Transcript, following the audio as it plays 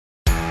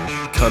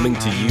Coming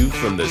to you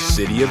from the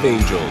City of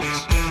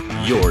Angels,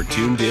 you're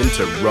tuned in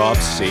to Rob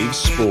Saves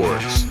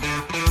Sports,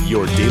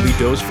 your daily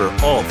dose for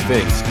all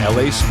things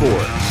LA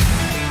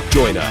sports.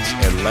 Join us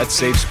and let's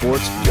save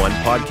sports one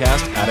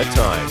podcast at a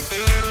time.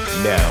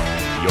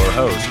 Now, your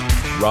host,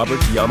 Robert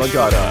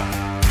Yamagata.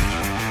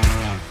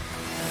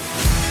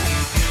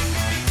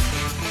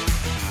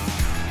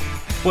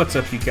 What's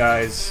up, you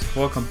guys?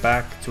 Welcome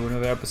back to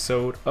another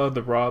episode of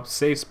the Rob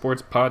Save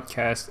Sports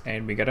podcast,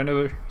 and we got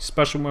another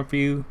special one for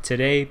you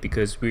today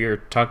because we are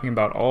talking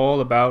all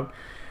about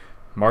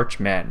March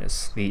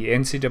Madness, the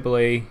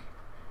NCAA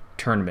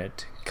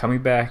tournament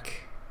coming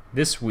back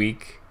this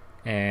week.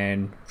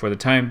 And for the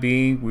time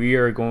being, we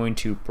are going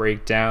to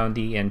break down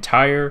the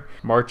entire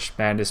March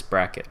Madness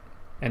bracket.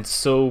 And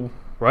so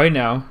right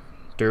now,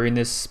 during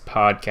this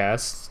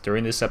podcast,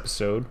 during this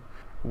episode,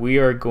 we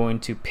are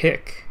going to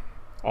pick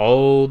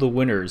all the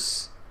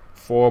winners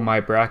for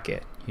my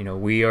bracket. You know,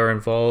 we are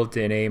involved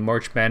in a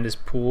March Madness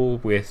pool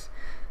with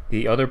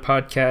the other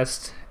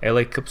podcast,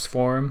 LA Cups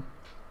Forum,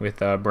 with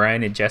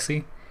Brian and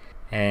Jesse.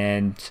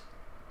 And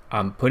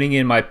I'm putting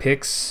in my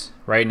picks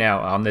right now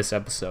on this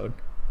episode.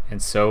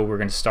 And so we're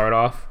going to start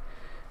off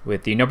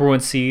with the number one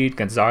seed,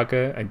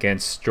 Gonzaga,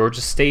 against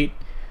Georgia State.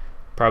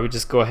 Probably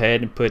just go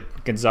ahead and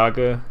put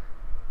Gonzaga.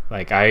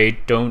 Like, I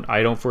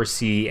don't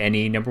foresee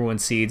any number one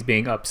seeds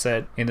being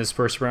upset in this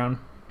first round.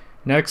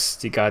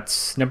 Next, you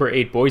got number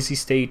 8 Boise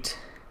State,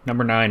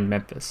 number 9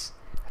 Memphis.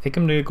 I think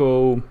I'm going to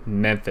go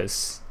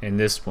Memphis in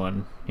this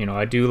one. You know,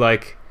 I do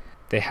like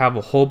they have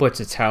a whole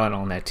bunch of talent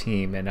on that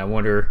team, and I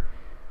wonder,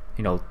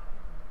 you know,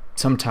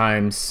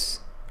 sometimes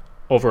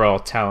overall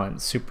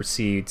talent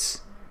supersedes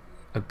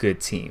a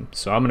good team.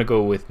 So I'm going to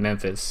go with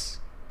Memphis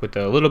with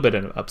a little bit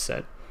of an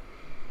upset.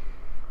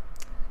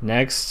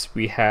 Next,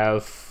 we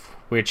have,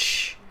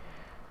 which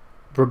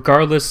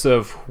regardless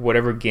of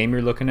whatever game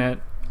you're looking at,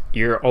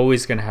 you're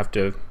always going to have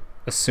to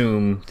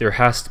assume there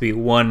has to be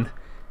one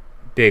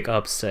big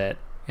upset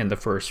in the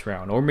first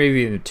round, or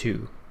maybe in the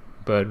two.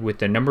 But with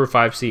the number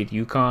 5 seed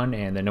UConn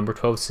and the number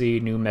 12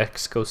 seed New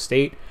Mexico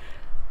State,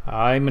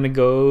 I'm going to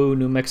go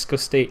New Mexico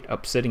State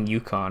upsetting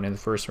UConn in the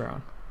first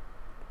round.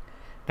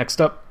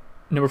 Next up,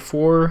 number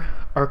 4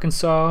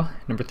 Arkansas,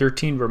 number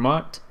 13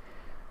 Vermont.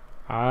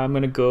 I'm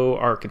going to go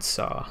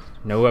Arkansas.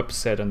 No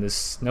upset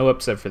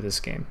for this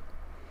game.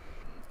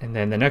 And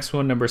then the next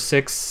one, number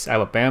 6,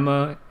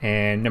 Alabama,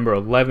 and number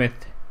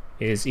 11th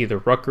is either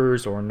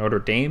Rutgers or Notre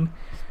Dame.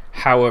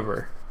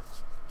 However,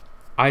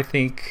 I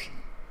think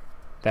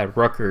that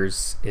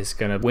Rutgers is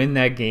going to win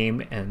that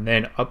game and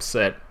then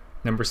upset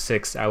number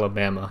 6,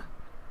 Alabama.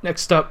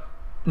 Next up,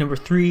 number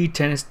 3,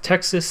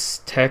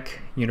 Texas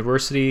Tech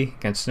University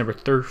against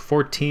number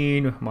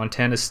 14,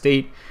 Montana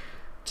State.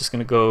 Just going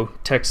to go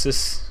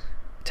Texas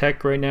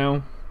Tech right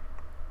now.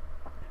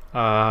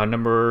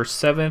 Number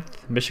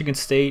 7th, Michigan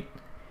State.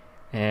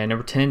 And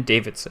number 10,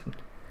 Davidson.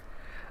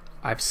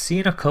 I've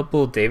seen a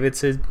couple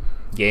Davidson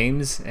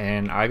games,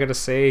 and I gotta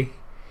say,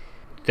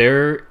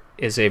 there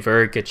is a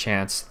very good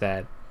chance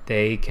that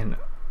they can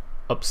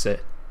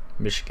upset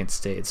Michigan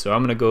State. So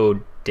I'm gonna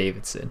go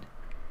Davidson.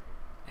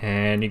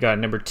 And you got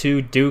number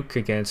 2, Duke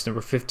against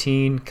number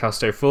 15, Cal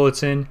State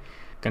Fullerton.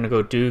 Gonna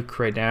go Duke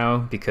right now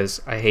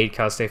because I hate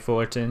Cal State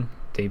Fullerton.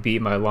 They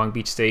beat my Long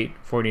Beach State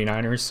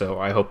 49ers, so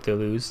I hope they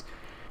lose.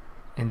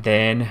 And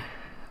then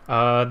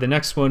the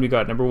next one, we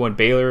got number 1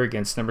 Baylor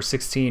against number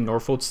 16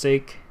 Norfolk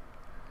State.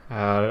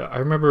 I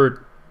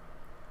remember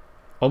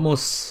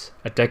almost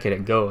a decade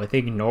ago, I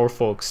think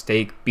Norfolk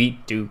State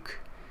beat Duke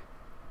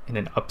in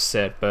an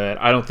upset, but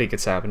I don't think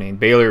it's happening.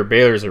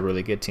 Baylor's a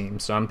really good team,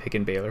 so I'm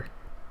picking Baylor.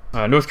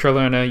 North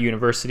Carolina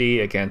University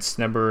against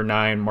number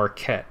 9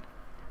 Marquette.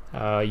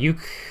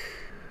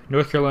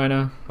 North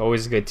Carolina,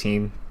 always a good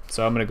team,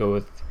 so I'm going to go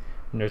with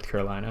North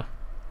Carolina.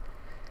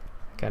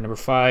 Got number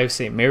 5,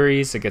 St.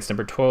 Mary's against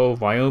number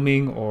 12,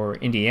 Wyoming or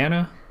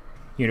Indiana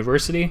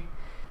University.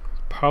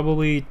 I'm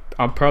probably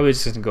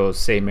just going to go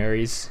St.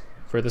 Mary's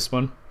for this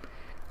one.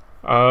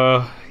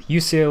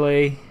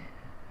 UCLA,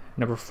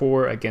 number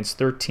 4 against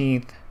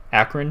 13th,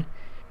 Akron.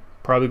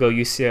 Probably go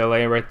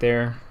UCLA right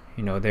there.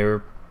 You know,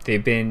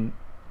 they've been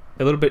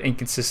a little bit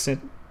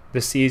inconsistent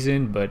this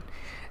season, but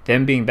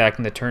them being back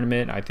in the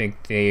tournament, I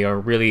think they are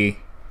really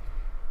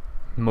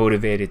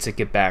motivated to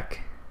get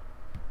back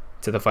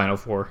to the Final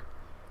Four.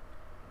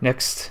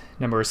 Next,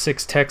 number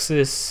 6,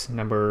 Texas.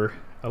 Number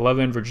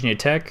 11, Virginia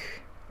Tech.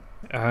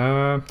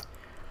 I'm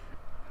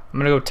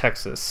going to go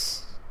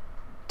Texas.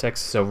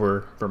 Texas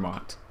over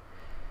Vermont.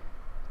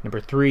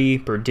 Number 3,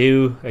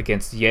 Purdue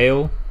against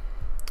Yale.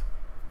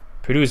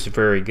 Purdue is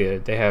very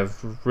good. They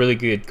have really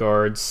good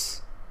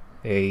guards,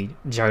 a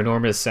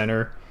ginormous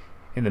center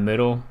in the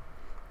middle,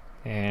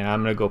 and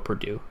I'm going to go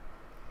Purdue.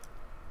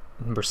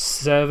 Number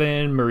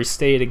 7, Murray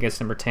State against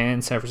number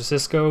 10, San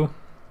Francisco.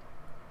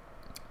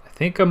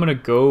 I think I'm going to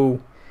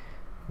go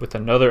with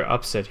another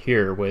upset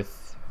here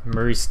with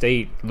Murray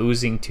State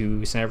losing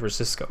to San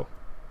Francisco.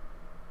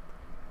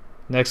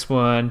 Next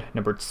one,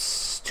 number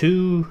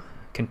 2,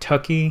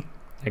 Kentucky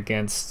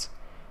against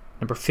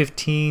number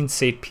 15,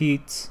 St.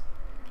 Pete's.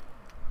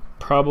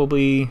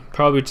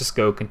 probably just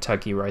go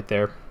Kentucky right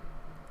there.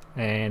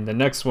 And the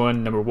next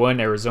one, number 1,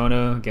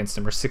 Arizona against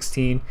number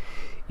 16,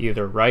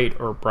 either Wright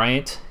or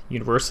Bryant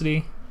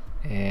University.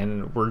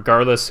 And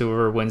regardless,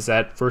 whoever wins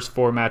that first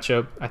 4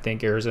 matchup, I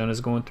think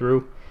Arizona's going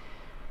through.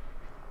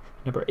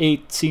 Number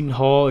 8, Seton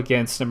Hall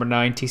against number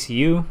 9,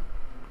 TCU.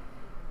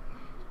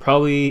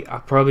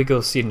 I'll probably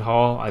go Seton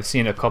Hall. I've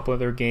seen a couple of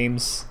their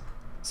games,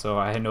 so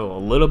I know a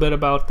little bit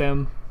about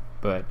them,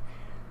 but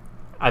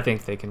I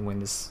think they can win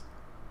this.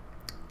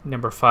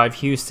 Number 5,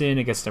 Houston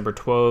against number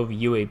 12,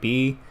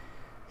 UAB.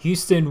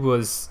 Houston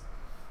was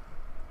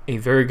a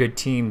very good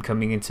team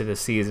coming into the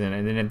season,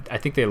 and then I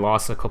think they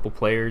lost a couple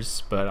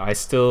players, but I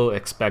still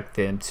expect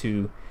them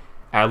to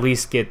at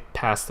least get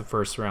past the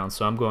first round,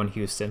 so I'm going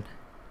Houston.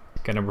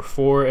 Got number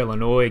 4,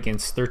 Illinois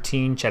against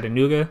 13,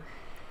 Chattanooga.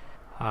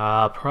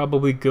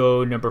 Probably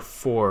go number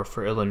 4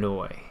 for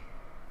Illinois.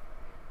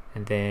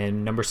 And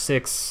then number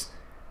 6,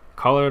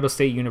 Colorado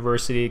State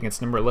University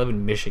against number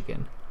 11,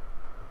 Michigan.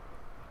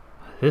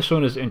 This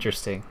one is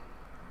interesting.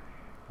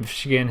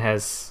 Michigan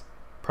has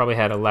probably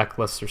had a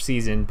lackluster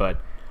season, but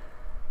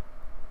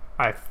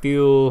I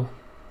feel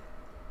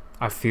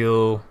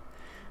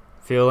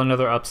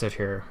another upset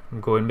here.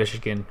 I'm going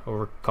Michigan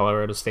over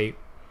Colorado State.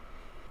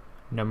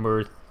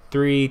 Number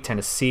 3,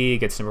 Tennessee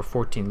against number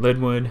 14,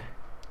 Linwood.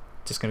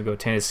 Just going to go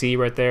Tennessee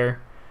right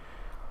there.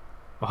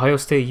 Ohio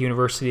State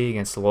University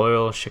against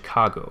Loyola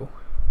Chicago.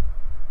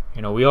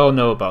 We all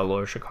know about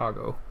Loyola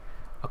Chicago.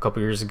 A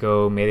couple years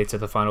ago, made it to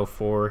the Final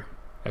Four.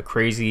 A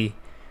crazy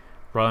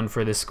run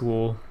for this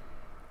school.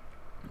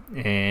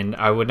 And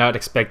I would not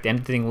expect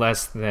anything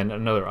less than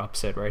another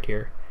upset right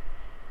here.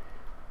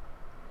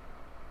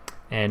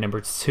 And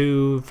number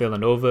 2,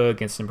 Villanova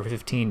against number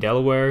 15,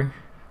 Delaware.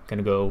 Going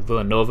to go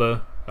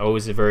Villanova.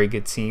 Always a very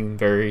good team,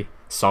 very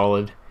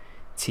solid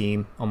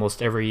team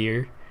almost every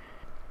year.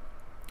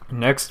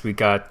 Next, we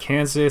got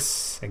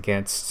Kansas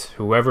against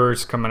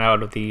whoever's coming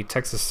out of the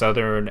Texas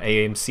Southern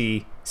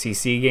AMC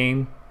CC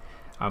game.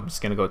 I'm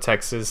just going to go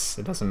Texas.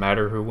 It doesn't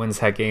matter who wins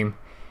that game.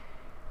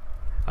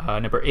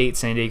 Number 8,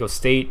 San Diego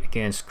State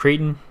against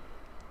Creighton.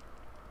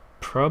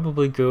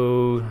 Probably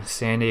go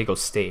San Diego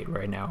State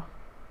right now.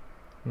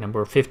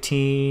 Number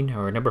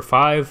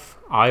 5,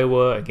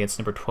 Iowa against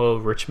number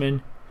 12,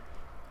 Richmond.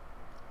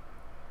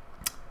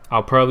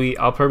 I'll probably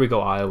go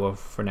Iowa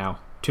for now.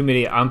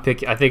 I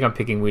think I'm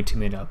picking way too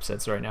many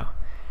upsets right now.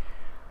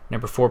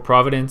 Number 4,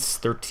 Providence.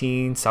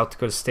 13, South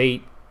Dakota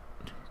State.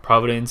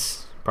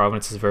 Providence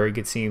is a very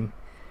good team.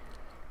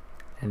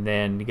 And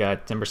then you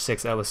got number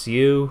 6,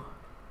 LSU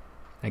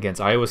against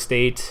Iowa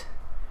State.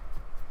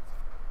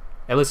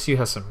 LSU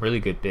has some really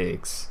good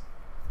bigs,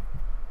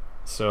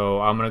 so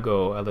I'm gonna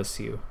go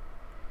LSU.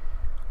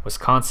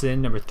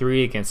 Wisconsin, number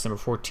 3 against number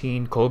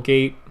 14,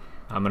 Colgate.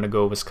 I'm gonna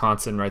go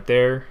Wisconsin right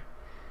there.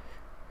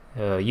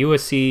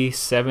 USC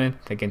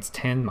 7th against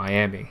 10,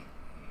 Miami.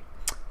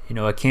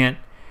 I can't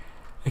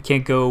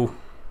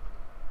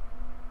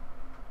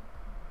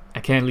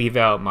leave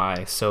out my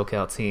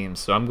SoCal team,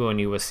 so I'm going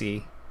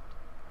USC.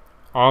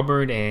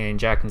 Auburn and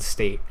Jackson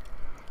State.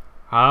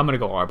 I'm going to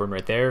go Auburn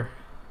right there.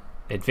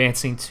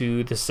 Advancing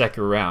to the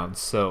second round.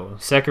 So,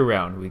 second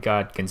round, we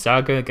got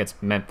Gonzaga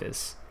against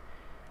Memphis.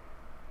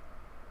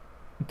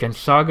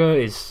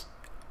 Gonzaga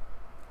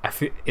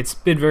it's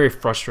been very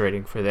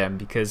frustrating for them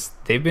because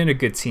they've been a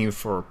good team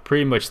for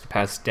pretty much the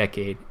past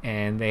decade,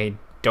 and they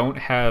don't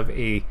have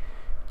a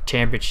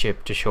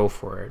championship to show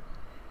for it.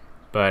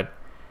 But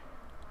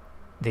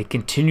they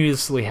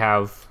continuously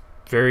have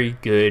very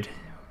good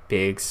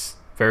bigs,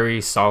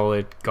 very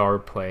solid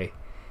guard play,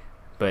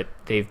 but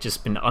they've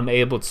just been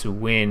unable to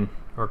win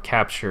or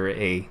capture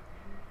a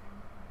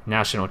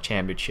national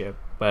championship.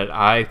 But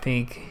I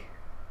think,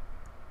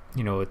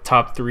 a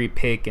top 3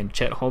 pick and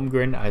Chet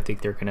Holmgren, I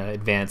think they're going to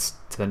advance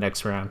to the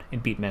next round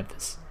and beat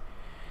Memphis.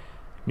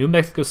 New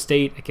Mexico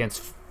State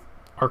against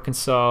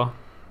Arkansas.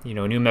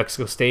 New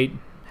Mexico State,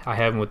 I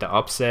have them with the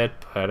upset,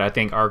 but I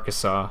think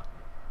Arkansas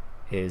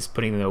is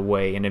putting them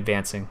away and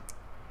advancing.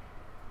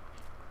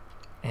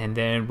 And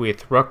then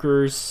with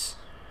Rutgers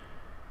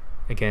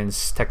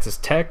against Texas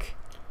Tech,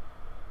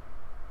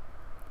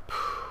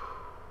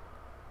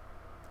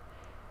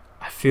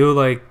 I feel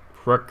like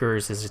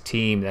Rutgers is a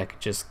team that could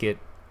just get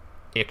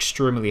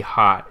extremely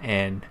hot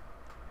and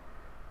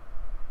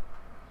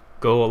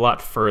go a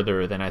lot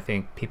further than I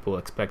think people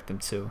expect them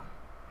to.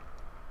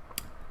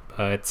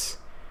 But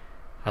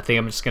I think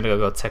I'm just going to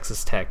go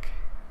Texas Tech.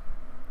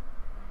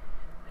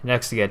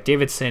 Next, we got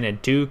Davidson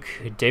and Duke.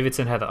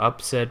 Davidson had the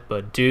upset,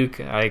 but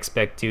I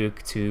expect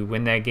Duke to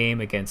win that game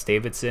against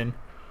Davidson.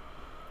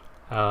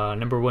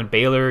 Number 1,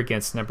 Baylor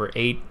against number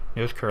 8,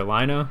 North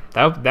Carolina.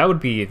 That would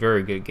be a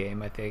very good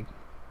game, I think.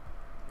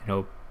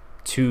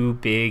 2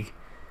 big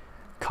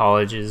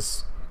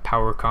colleges,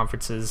 power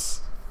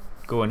conferences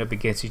going up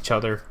against each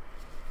other.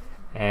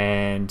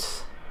 And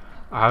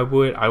I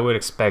would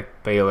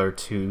expect Baylor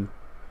to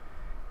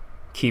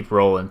keep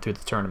rolling through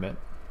the tournament.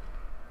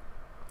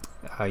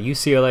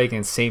 UCLA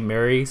against St.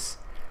 Mary's.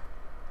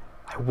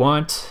 I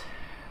want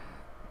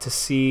to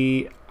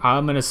see.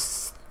 I'm gonna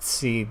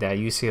see that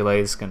UCLA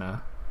is going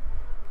to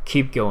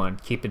keep going,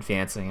 keep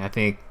advancing. I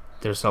think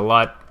there's a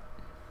lot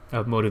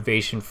of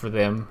motivation for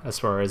them as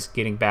far as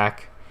getting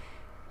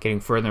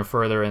further and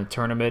further in the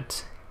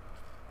tournament.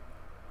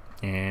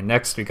 And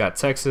next we got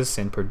Texas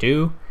and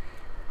Purdue.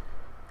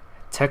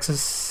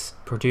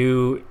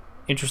 Purdue,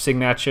 interesting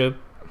matchup.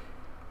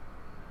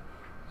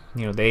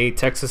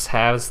 Texas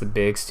has the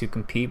bigs to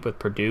compete with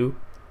Purdue.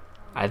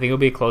 I think it'll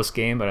be a close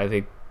game, but I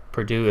think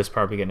Purdue is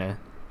probably going to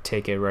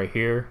take it right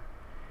here.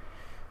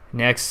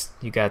 Next,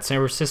 you got San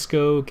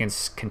Francisco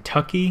against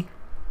Kentucky.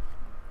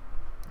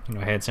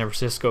 I had San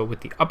Francisco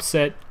with the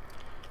upset,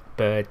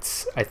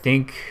 but I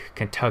think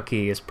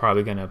Kentucky is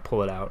probably going to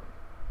pull it out.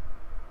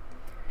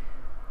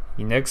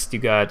 Next, you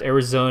got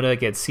Arizona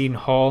against Seton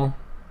Hall.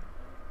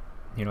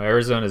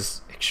 Arizona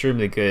is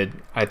extremely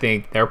good. I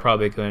think they're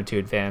probably going to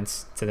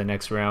advance to the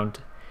next round.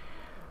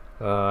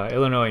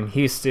 Illinois and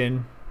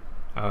Houston.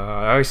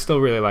 I still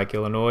really like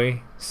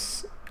Illinois.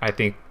 I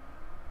think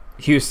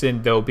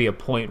Houston, there'll be a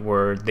point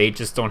where they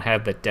just don't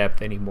have the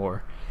depth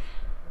anymore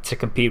to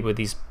compete with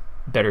these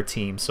better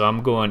teams. So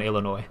I'm going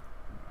Illinois.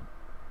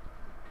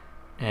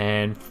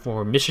 And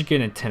for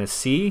Michigan and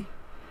Tennessee,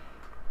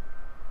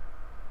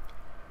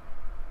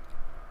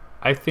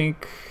 I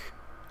think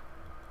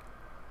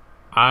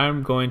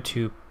I'm going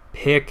to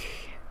pick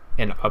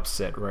an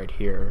upset right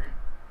here.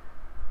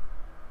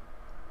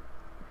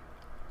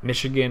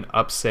 Michigan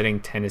upsetting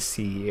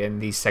Tennessee in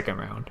the second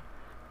round.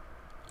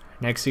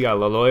 Next, you got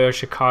Loyola,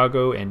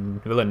 Chicago,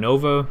 and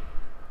Villanova.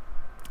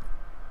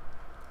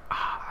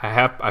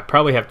 I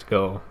probably have to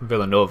go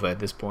Villanova at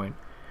this point.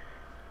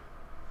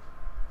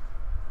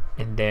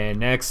 And then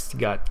next, you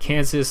got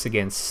Kansas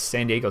against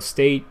San Diego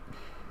State.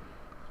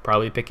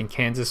 Probably picking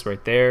Kansas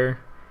right there.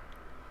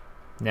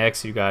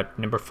 Next, you got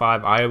number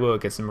 5 Iowa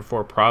against number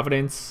 4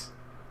 Providence.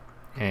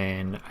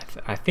 And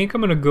I think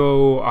I'm going to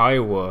go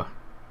Iowa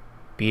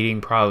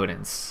beating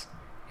Providence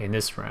in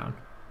this round.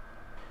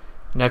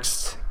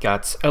 Next,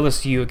 got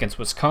LSU against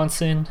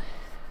Wisconsin.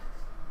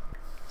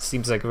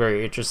 Seems like a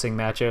very interesting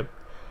matchup.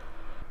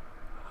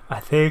 I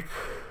think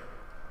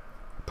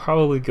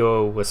probably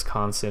go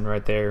Wisconsin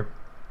right there.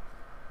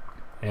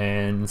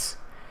 And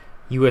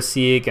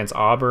USC against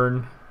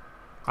Auburn.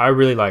 I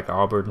really like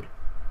Auburn.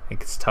 I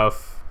think it's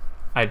tough.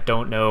 I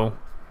don't know.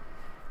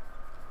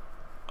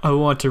 I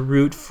want to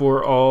root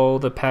for all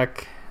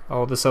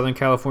the Southern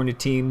California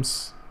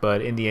teams,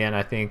 but in the end,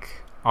 I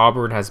think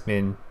Auburn has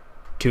been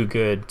too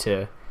good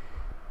to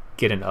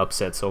get an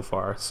upset so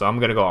far. So I'm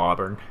going to go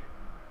Auburn.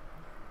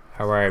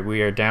 All right,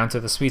 we are down to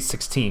the Sweet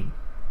 16.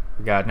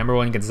 We got number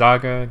 1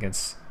 Gonzaga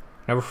against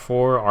number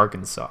 4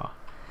 Arkansas.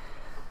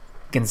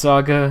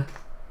 Gonzaga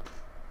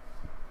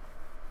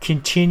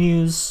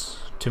continues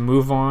to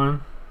move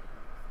on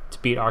to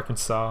beat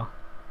Arkansas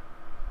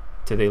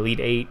to the Elite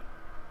 8.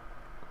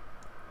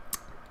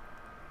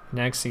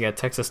 Next, you got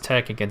Texas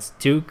Tech against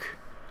Duke.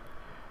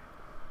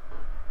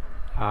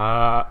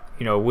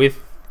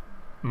 With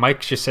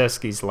Mike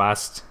Krzyzewski's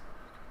last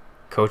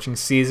coaching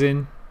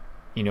season,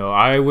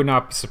 I would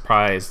not be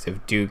surprised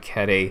if Duke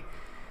had a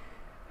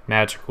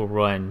magical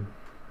run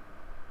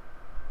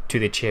to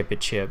the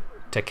championship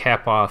to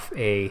cap off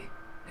a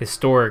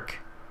historic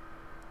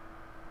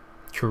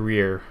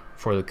career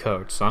for the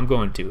coach. So I'm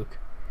going Duke.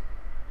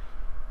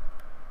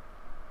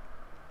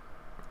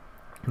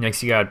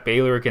 Next, you got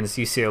Baylor against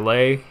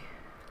UCLA.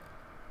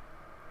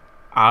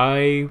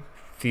 I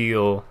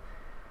feel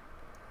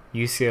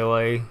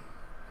UCLA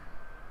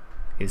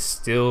is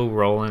still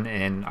rolling,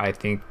 and I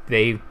think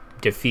they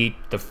defeat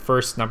the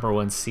first number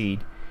 1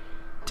 seed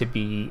to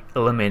be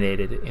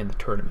eliminated in the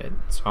tournament.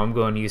 So I'm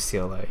going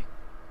UCLA.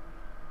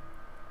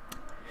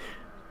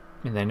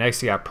 And then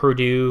next, you got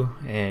Purdue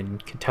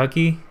and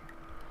Kentucky.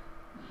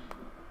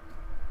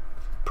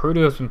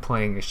 Purdue has been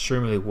playing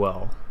extremely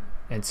well,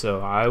 and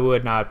so I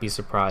would not be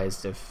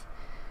surprised if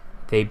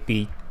they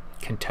beat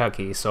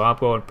Kentucky. So I'm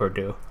going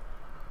Purdue.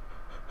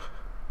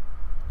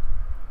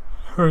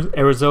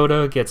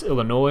 Arizona gets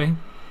Illinois.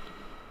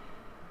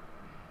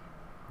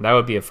 That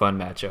would be a fun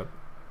matchup.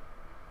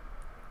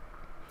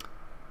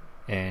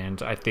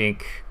 And I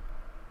think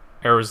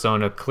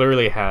Arizona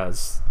clearly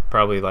has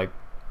probably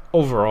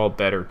overall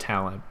better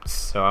talent.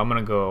 So I'm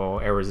going to go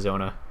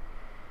Arizona.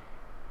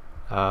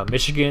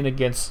 Michigan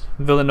against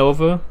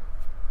Villanova.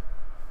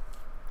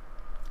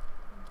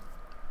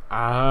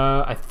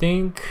 I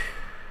think.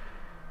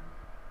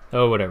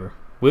 Oh, whatever.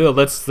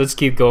 Let's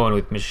keep going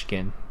with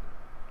Michigan.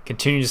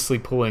 Continuously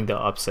pulling the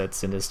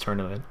upsets in this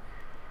tournament.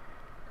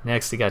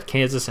 Next, we got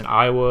Kansas and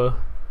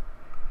Iowa.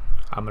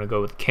 I'm going to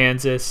go with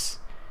Kansas.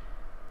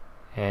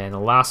 And the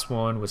last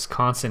one,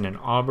 Wisconsin and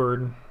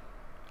Auburn.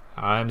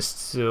 I'm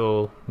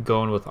still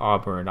going with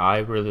Auburn. I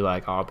really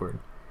like Auburn.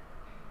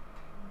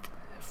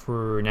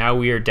 For now,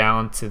 we are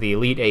down to the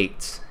Elite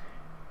 8.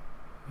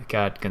 We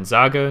got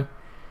Gonzaga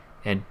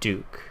and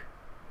Duke.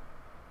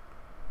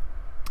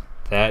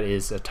 That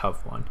is a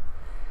tough one.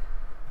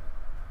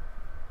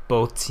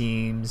 Both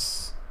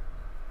teams,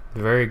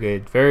 very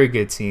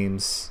good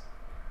teams.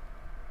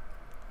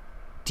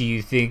 Do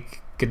you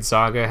think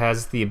Gonzaga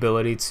has the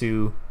ability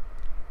to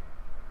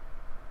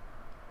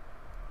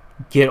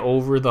get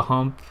over the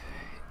hump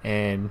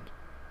and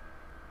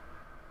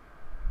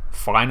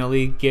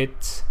finally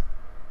get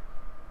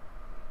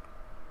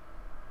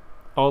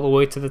all the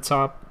way to the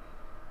top.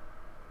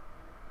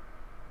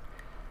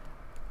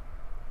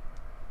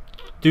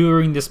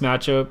 During this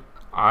matchup,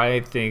 I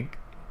think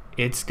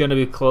it's going to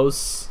be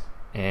close,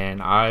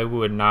 and I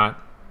would not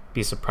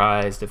be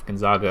surprised if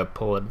Gonzaga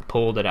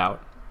pulled it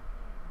out.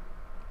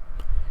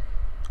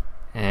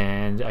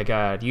 And I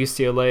got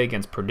UCLA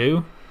against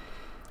Purdue.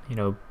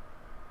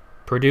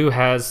 Purdue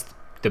has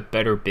the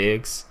better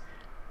bigs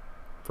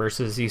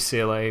versus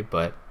UCLA,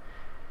 but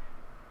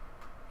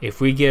if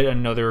we get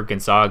another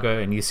Gonzaga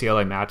and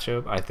UCLA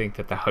matchup, I think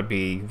that would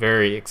be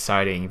very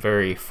exciting,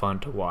 very fun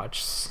to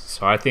watch.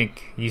 So I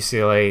think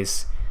UCLA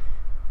is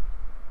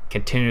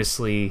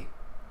continuously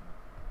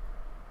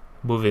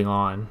moving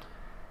on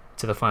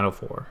to the Final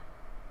Four.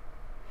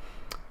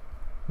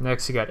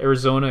 Next, you got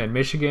Arizona and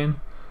Michigan.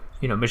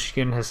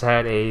 Michigan has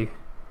had a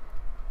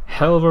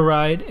hell of a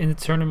ride in the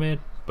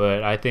tournament,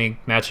 but I think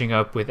matching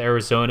up with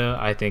Arizona,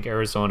 I think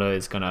Arizona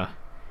is going to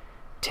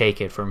take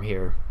it from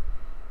here.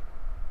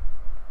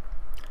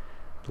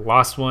 The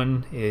last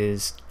one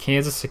is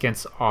Kansas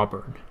against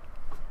Auburn.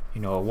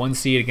 A 1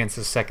 seed against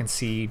a 2nd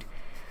seed.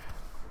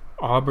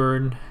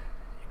 Auburn,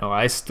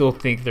 I still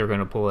think they're going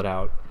to pull it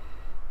out.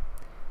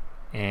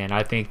 And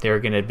I think they're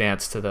going to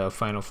advance to the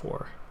Final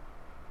Four.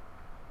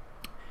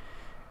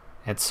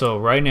 And so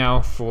right now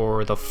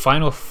for the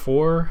Final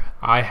Four,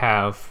 I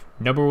have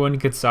number 1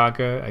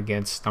 Gonzaga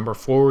against number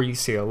 4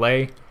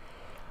 UCLA,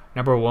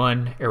 number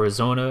 1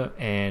 Arizona,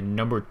 and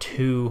number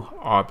 2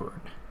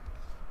 Auburn.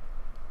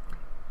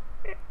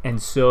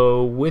 And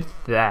so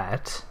with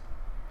that,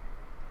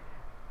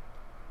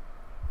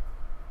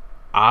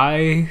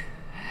 I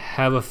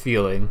have a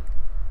feeling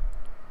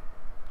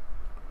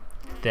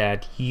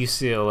that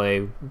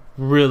UCLA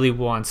really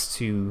wants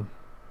to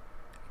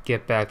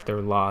get back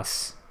their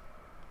loss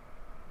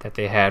that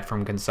they had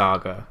from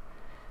Gonzaga.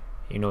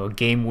 A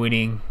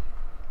game-winning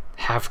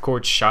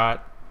half-court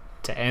shot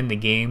to end the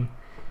game.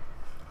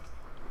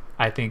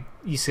 I think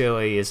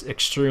UCLA is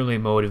extremely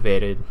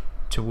motivated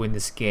to win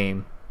this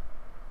game.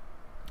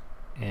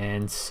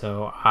 And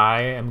so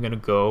I'm going to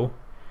go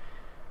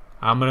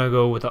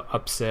with an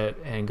upset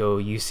and go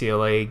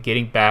UCLA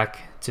getting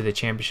back to the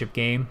championship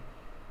game.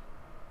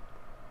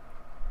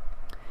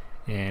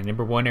 And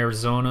number 1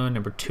 Arizona,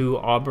 number 2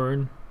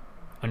 Auburn,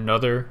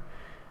 another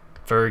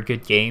very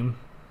good game.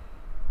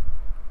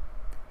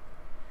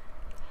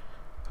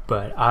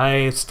 But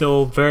I'm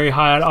still very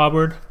high on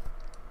Auburn,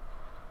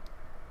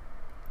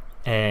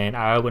 and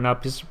I would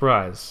not be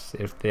surprised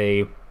if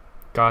they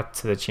got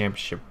to the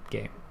championship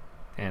game.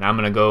 And I'm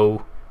going to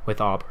go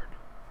with Auburn.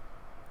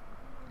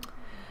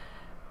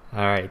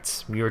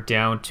 Alright, we are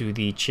down to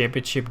the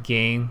championship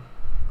game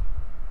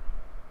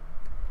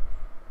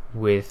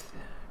with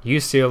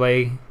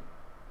UCLA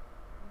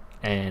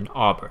and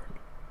Auburn.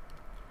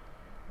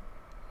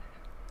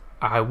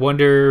 I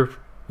wonder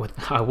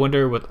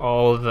with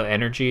all the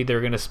energy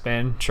they're going to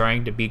spend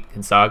trying to beat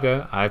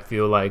Gonzaga, I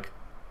feel like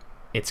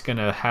it's going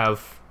to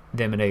have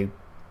them in an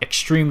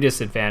extreme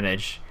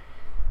disadvantage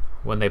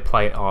when they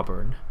play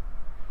Auburn.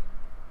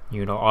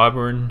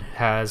 Auburn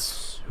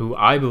has who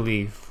I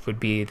believe would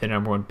be the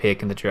number 1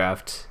 pick in the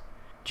draft,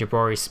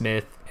 Jabari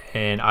Smith,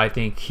 and I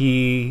think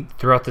he,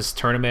 throughout this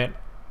tournament,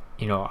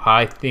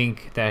 I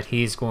think that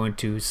he's going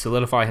to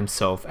solidify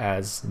himself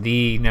as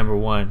the number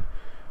 1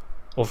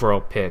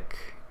 overall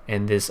pick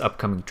in this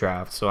upcoming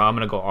draft. So I'm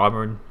going to go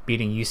Auburn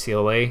beating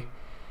UCLA.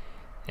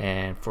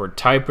 And for a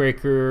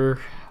tiebreaker,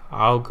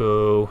 I'll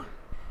go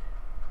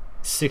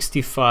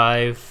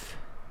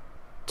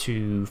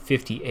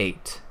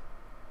 65-58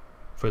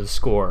 for the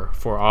score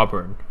for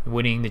Auburn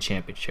winning the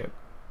championship.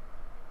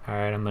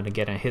 Alright, I'm going to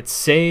get a hit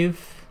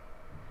save.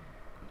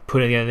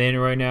 Putting it in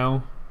right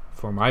now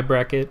for my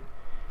bracket.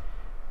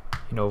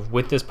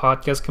 With this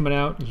podcast coming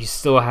out, you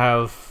still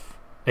have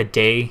a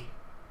day,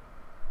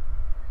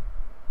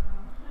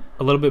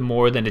 a little bit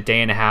more than a day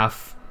and a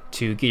half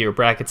to get your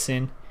brackets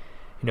in.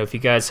 If you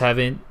guys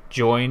haven't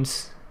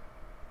joined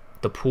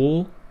the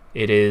pool,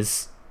 it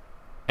is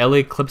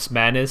LA Clips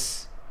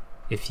Madness.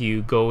 If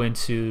you go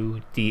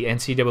into the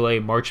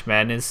NCAA March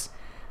Madness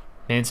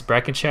Men's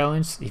Bracket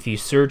Challenge, if you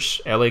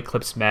search LA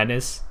Clips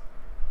Madness,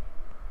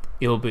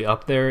 it will be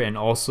up there, and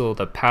also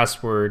the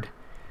password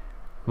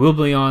will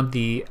be on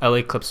the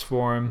LA Clips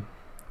Forum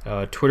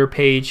Twitter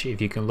page if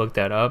you can look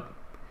that up.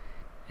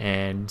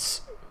 And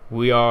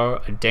we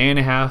are a day and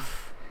a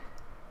half,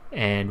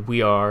 and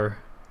we are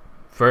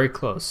very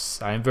close.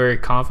 I'm very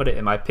confident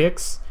in my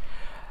picks.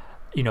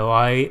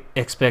 I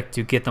expect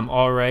to get them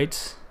all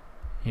right.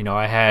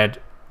 I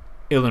had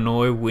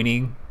Illinois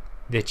winning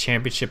the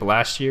championship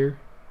last year,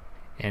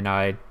 and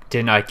I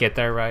did not get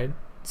that right.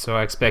 So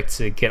I expect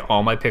to get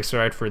all my picks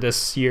right for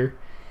this year.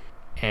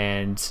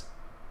 And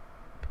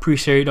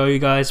appreciate all you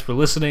guys for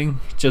listening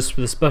just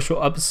for the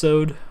special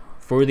episode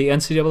for the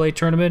NCAA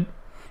tournament.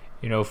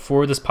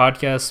 For this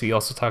podcast, we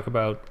also talk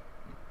about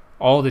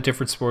all the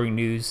different sporting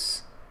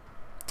news,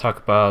 talk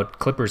about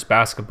Clippers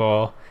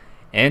basketball,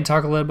 and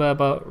talk a little bit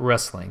about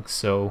wrestling.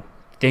 So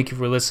thank you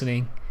for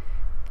listening.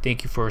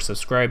 Thank you for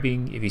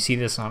subscribing. If you see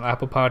this on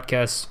Apple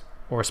Podcasts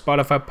or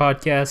Spotify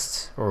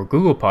Podcasts or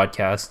Google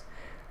Podcasts,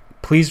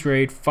 please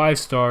rate 5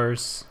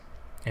 stars.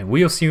 And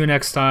we'll see you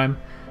next time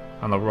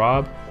on the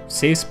Rob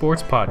Save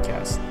Sports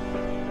Podcast.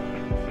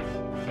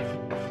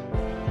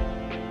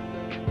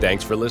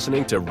 Thanks for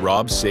listening to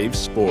Rob Saves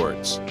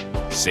Sports.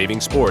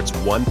 Saving sports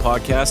one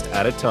podcast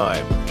at a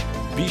time.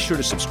 Be sure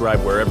to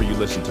subscribe wherever you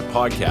listen to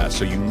podcasts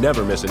so you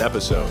never miss an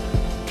episode.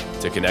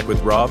 To connect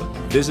with Rob,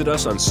 visit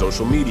us on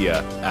social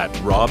media at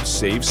Rob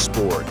Saves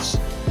Sports.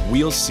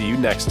 We'll see you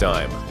next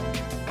time.